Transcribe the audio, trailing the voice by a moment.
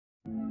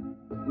Hey,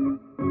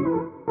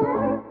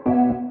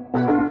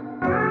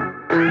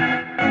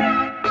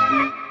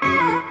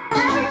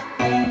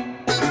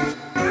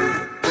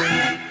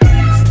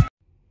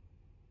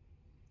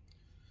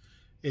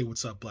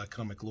 what's up, Black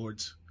Comic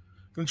Lords?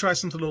 I'm going to try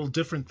something a little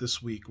different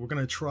this week. We're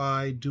going to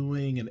try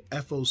doing an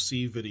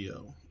FOC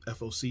video.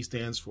 FOC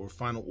stands for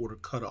Final Order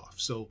Cutoff.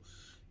 So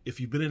if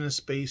you've been in a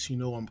space, you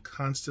know I'm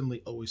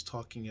constantly always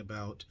talking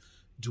about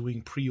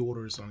doing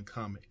pre-orders on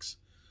comics.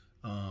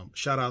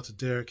 Shout out to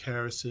Derek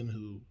Harrison,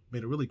 who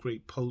made a really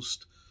great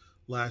post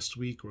last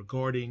week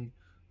regarding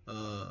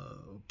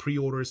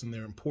pre-orders and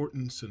their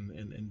importance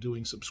and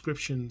doing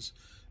subscriptions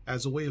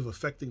as a way of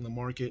affecting the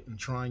market and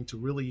trying to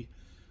really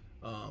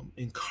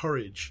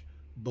encourage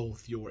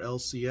both your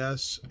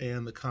LCS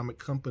and the comic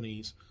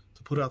companies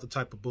to put out the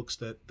type of books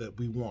that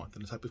we want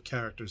and the type of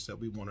characters that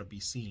we want to be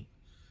seen.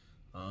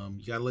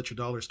 You got to let your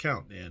dollars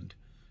count, and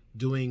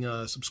doing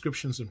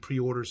subscriptions and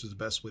pre-orders is the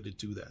best way to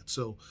do that.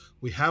 So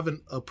we have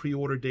a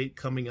pre-order date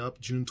coming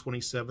up, June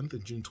 27th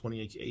and June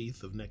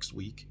 28th of next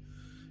week.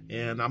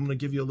 And I'm going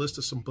to give you a list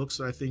of some books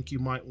that I think you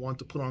might want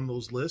to put on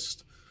those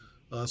lists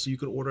so you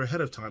can order ahead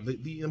of time.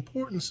 The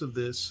importance of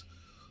this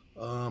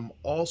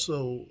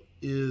also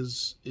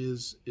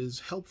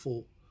is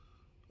helpful,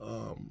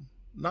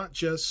 not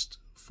just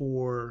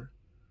for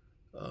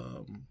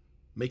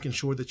making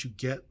sure that you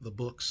get the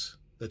books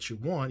that you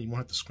want. You won't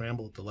have to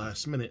scramble at the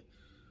last minute.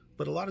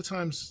 But a lot of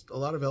times, a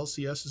lot of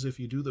LCSs, if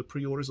you do the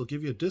pre-orders, they'll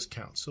give you a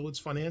discount. So it's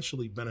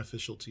financially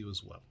beneficial to you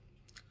as well.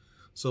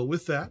 So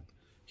with that,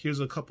 here's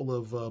a couple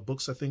of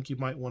books I think you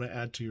might want to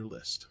add to your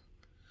list.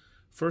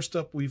 First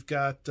up, we've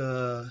got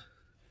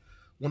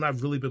one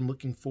I've really been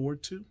looking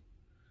forward to.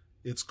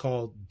 It's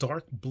called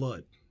Dark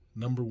Blood,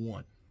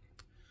 #1.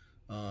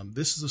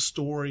 This is a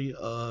story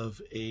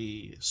of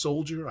a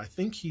soldier. I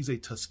think he's a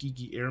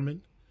Tuskegee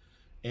Airman.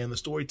 And the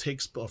story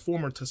takes, a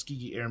former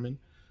Tuskegee Airman,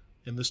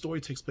 and the story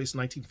takes place in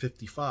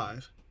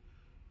 1955.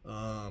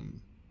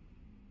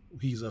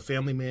 He's a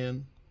family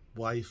man,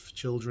 wife,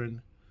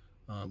 children,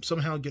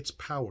 somehow gets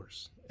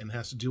powers and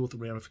has to deal with the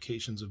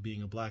ramifications of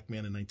being a black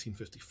man in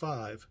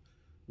 1955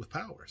 with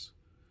powers.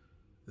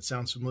 It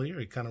sounds familiar.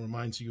 It kind of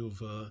reminds you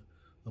of a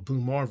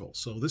Blue Marvel.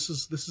 So this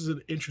is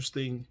an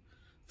interesting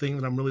thing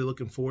that I'm really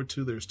looking forward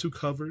to. There's two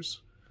covers.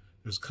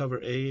 There's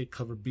cover A,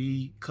 cover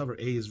B. Cover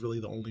A is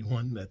really the only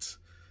one that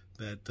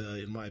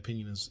in my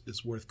opinion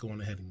is worth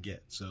going ahead and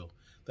get. So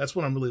that's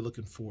what I'm really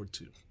looking forward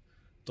to.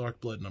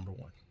 Dark Blood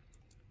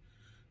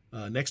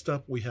 #1. Next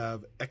up we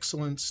have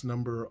Excellence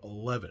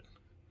 #11.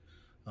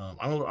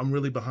 I'm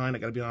really behind. I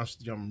got to be honest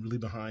with you. I'm really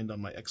behind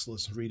on my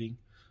Excellence reading.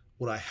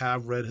 What I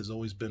have read has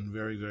always been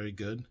very, very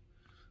good.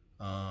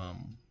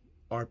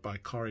 Art by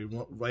Kari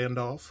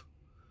Randolph.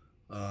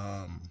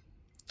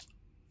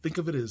 Think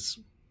of it as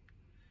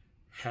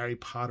Harry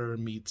Potter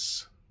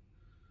meets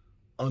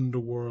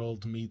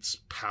Underworld meets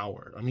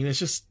Power. I mean,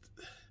 it's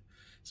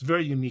a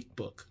very unique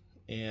book,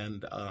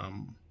 and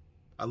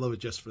I love it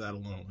just for that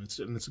alone. It's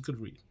a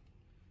good read.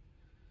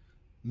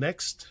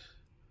 Next,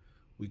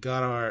 we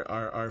got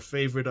our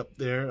favorite up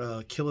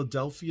there,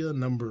 Philadelphia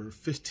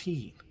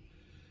 #15.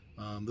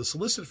 The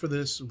solicit for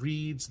this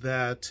reads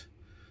that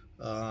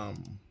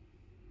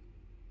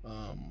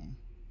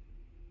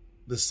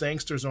the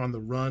Sangsters are on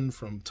the run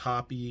from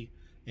Toppy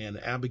and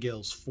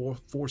Abigail's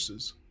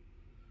forces.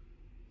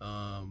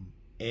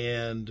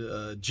 And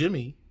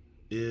Jimmy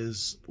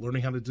is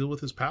learning how to deal with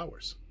his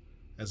powers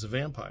as a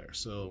vampire.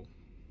 So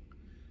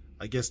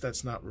I guess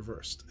that's not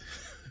reversed.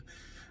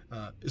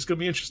 It's going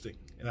to be interesting,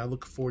 and I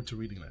look forward to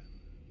reading that.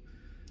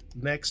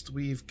 Next,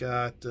 we've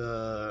got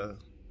The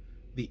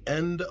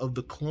End of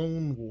the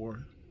Clone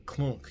War.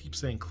 Keep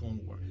saying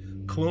Clone War.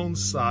 Clone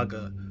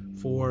Saga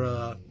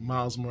for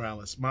Miles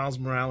Morales. Miles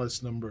Morales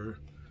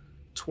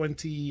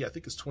 #20, I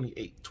think it's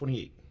 28.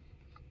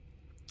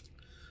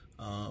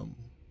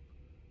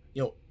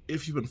 You know,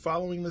 if you've been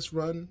following this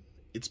run,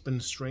 it's been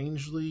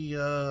strangely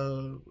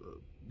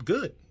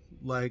good.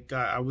 Like,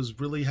 I was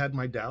really had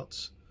my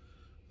doubts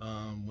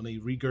when they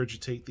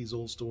regurgitate these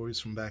old stories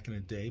from back in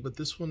the day, but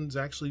this one's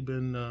actually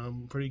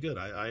been pretty good.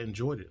 I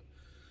enjoyed it.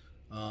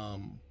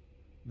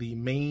 The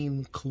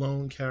main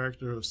clone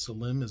character of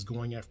Salim is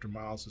going after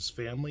Miles'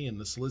 family, and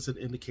the solicit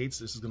indicates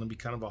this is going to be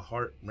kind of a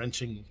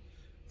heart-wrenching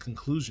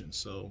conclusion.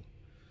 So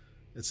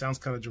it sounds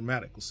kind of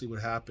dramatic. We'll see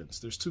what happens.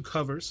 There's two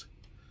covers.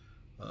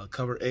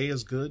 Cover A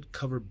is good.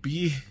 Cover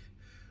B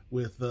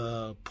with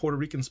Puerto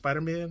Rican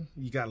Spider-Man,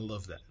 you gotta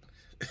love that.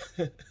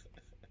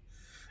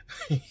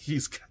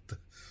 He's got the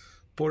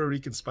Puerto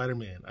Rican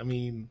Spider-Man. I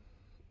mean,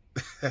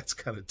 that's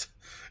kind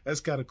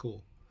of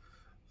cool.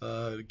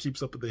 It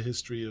keeps up with the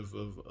history of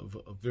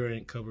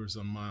variant covers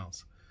on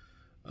Miles.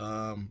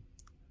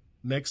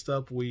 Next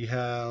up, we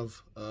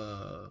have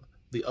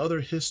the other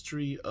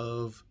history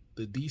of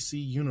the DC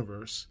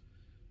Universe,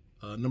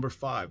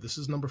 #5. This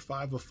is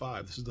 #5 of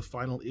 5. This is the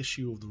final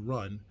issue of the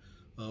run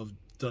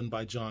done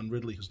by John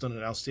Ridley, who's done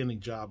an outstanding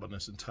job on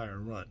this entire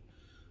run.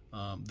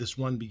 This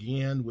run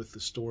began with the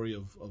story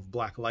of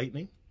Black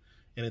Lightning,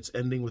 and it's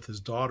ending with his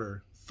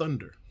daughter,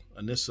 Thunder,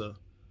 Anissa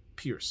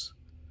Pierce.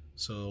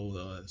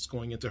 So it's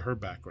going into her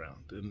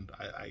background, and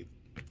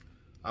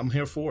I'm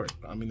here for it.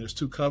 I mean, there's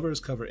 2 covers,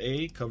 cover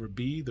A, cover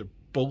B. They're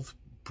both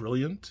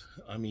brilliant.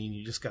 I mean,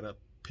 you just got to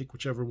pick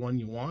whichever one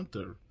you want,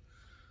 or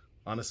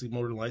honestly,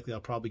 more than likely, I'll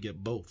probably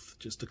get both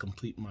just to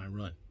complete my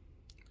run.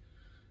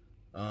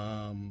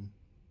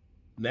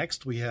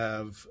 Next, we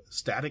have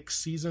Static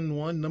Season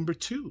 1, Number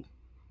 2.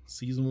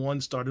 Season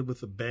 1 started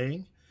with a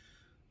bang,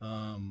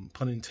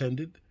 pun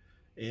intended,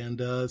 and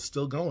it's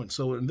still going.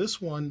 So in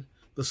this one,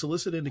 the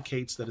solicit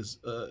indicates that is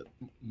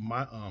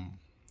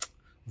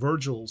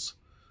Virgil's,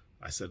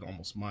 I said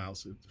almost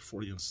Miles,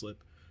 40 and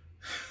slip.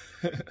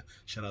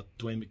 Shout out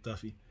Dwayne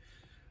McDuffie.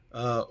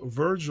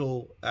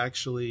 Virgil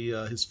actually,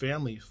 his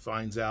family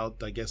finds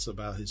out, I guess,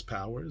 about his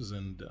powers,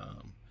 and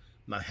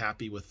not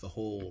happy with the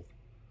whole,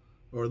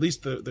 or at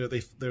least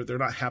they're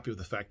not happy with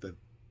the fact that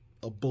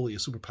a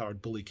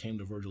superpowered bully, came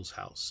to Virgil's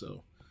house.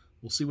 So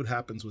we'll see what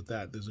happens with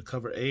that. There's a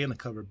cover A and a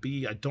cover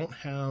B. I don't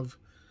have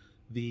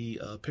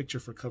the picture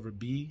for cover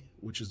B,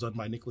 which is done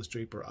by Nicholas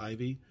Draper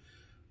Ivy,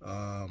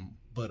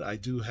 but I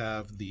do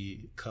have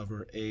the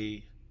cover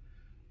A,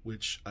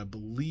 which I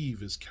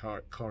believe is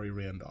Kari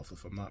Randolph,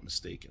 if I'm not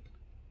mistaken.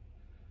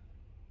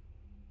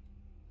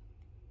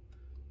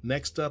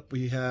 Next up,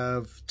 we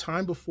have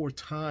Time Before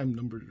Time,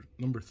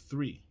 number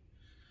 3.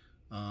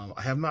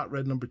 I have not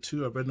read number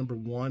 2. I've read number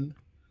 1.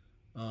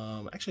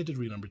 Actually, I did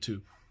read number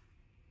 2.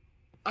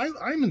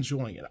 I'm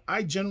enjoying it.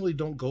 I generally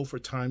don't go for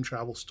time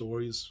travel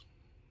stories.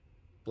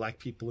 Black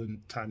people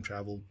and time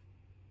travel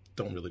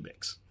don't really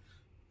mix.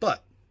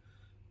 But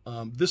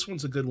this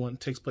one's a good one. It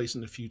takes place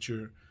in the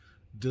future.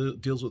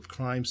 Deals with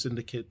crime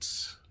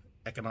syndicates,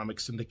 economic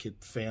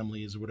syndicate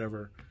families, or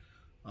whatever.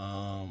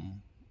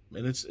 And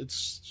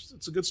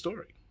it's a good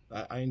story.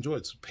 I enjoy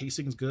it. So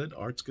pacing's good,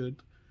 art's good,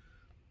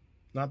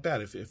 not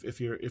bad.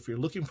 If you're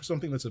looking for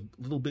something that's a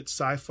little bit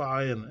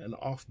sci-fi and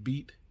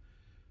offbeat,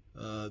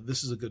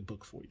 this is a good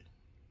book for you.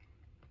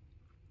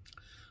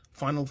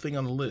 Final thing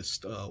on the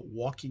list,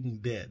 Walking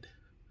Dead.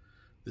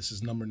 This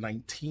is number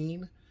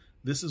 19.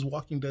 This is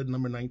Walking Dead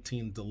number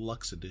 19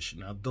 Deluxe Edition.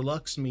 Now,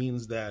 Deluxe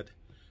means that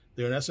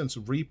they're in essence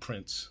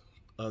reprints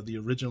of the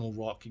original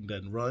Walking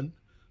Dead run,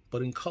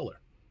 but in color.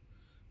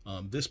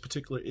 This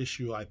particular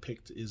issue I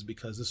picked is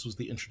because this was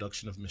the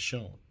introduction of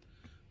Michonne,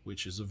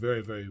 which is a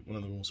very, very, one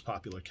of the most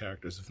popular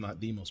characters, if not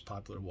the most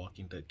popular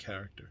Walking Dead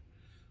character.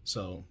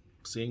 So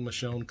seeing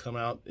Michonne come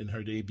out in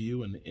her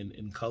debut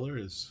in color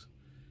is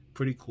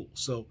pretty cool.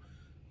 So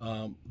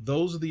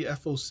those are the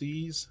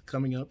FOCs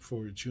coming up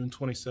for June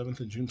 27th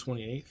and June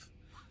 28th.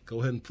 Go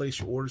ahead and place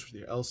your orders for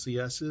your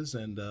LCSs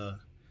and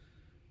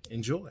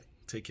enjoy.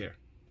 Take care.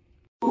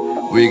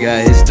 We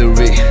got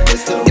history,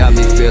 got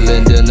me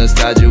feeling the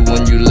nostalgia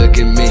when you look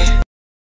at me.